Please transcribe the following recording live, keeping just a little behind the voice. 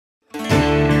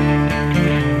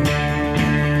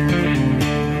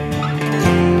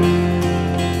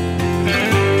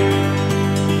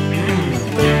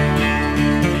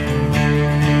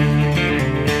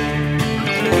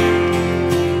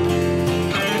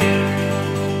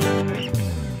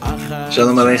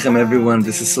Shalom Aleichem everyone,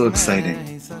 this is so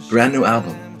exciting. Brand new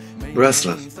album,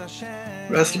 BRESLOV.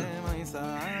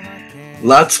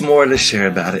 Lots more to share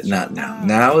about it, not now.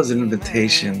 Now is an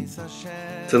invitation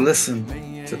to listen,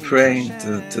 to pray,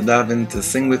 to daven, to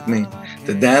sing with me,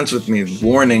 to dance with me.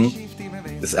 Warning,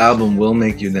 this album will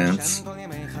make you dance.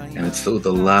 And it's filled with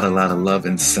a lot of love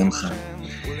and simcha.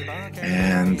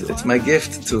 And it's my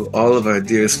gift to all of our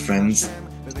dearest friends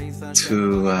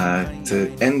to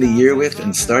end the year with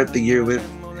and start the year with.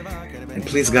 And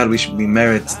please God, we should be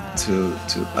merit to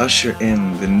usher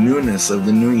in the newness of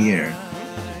the new year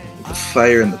with the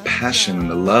fire and the passion and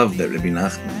the love that Rabbi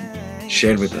Nachman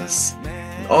shared with us,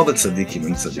 and all the tzaddikim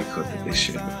and tzaddikot that they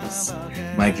shared with us.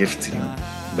 My gift to you.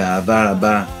 Ba'avar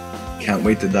haba. Can't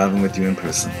wait to daven with you in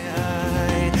person.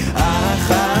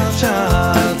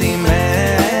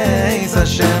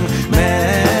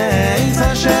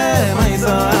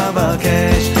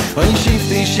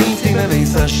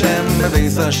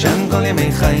 בביס השם כל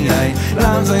ימי חיי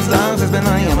לעזוז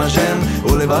בניים השם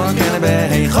ולברכן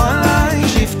בהיכלי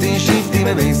שפתי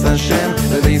בביס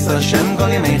השם כל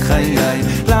ימי חיי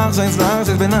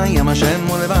לעזוז בניים השם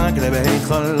ולברכן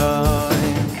בהיכלי